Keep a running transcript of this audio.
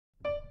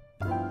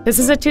This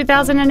is a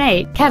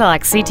 2008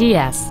 Cadillac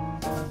CTS.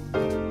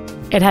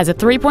 It has a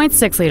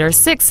 3.6-liter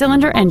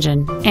six-cylinder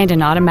engine and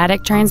an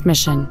automatic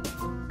transmission.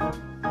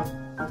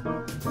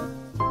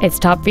 Its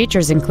top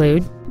features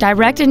include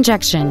direct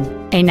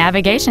injection, a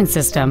navigation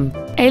system,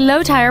 a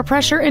low tire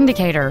pressure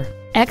indicator,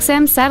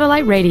 XM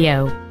satellite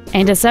radio,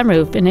 and a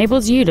sunroof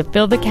enables you to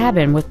fill the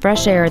cabin with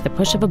fresh air at the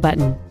push of a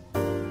button.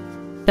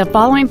 The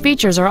following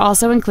features are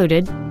also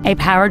included: a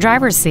power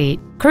driver's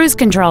seat, cruise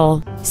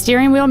control,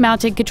 steering wheel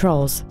mounted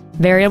controls,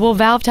 variable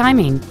valve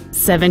timing,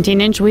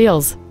 17-inch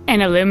wheels,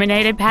 an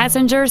illuminated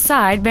passenger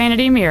side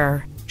vanity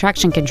mirror,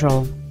 traction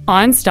control,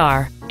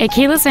 OnStar, a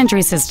keyless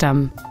entry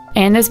system,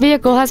 and this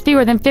vehicle has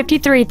fewer than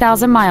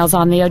 53,000 miles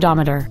on the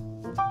odometer.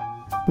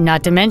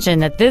 Not to mention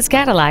that this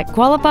Cadillac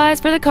qualifies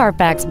for the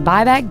Carfax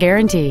buyback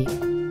guarantee.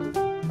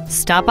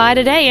 Stop by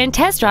today and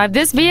test drive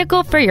this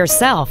vehicle for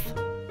yourself.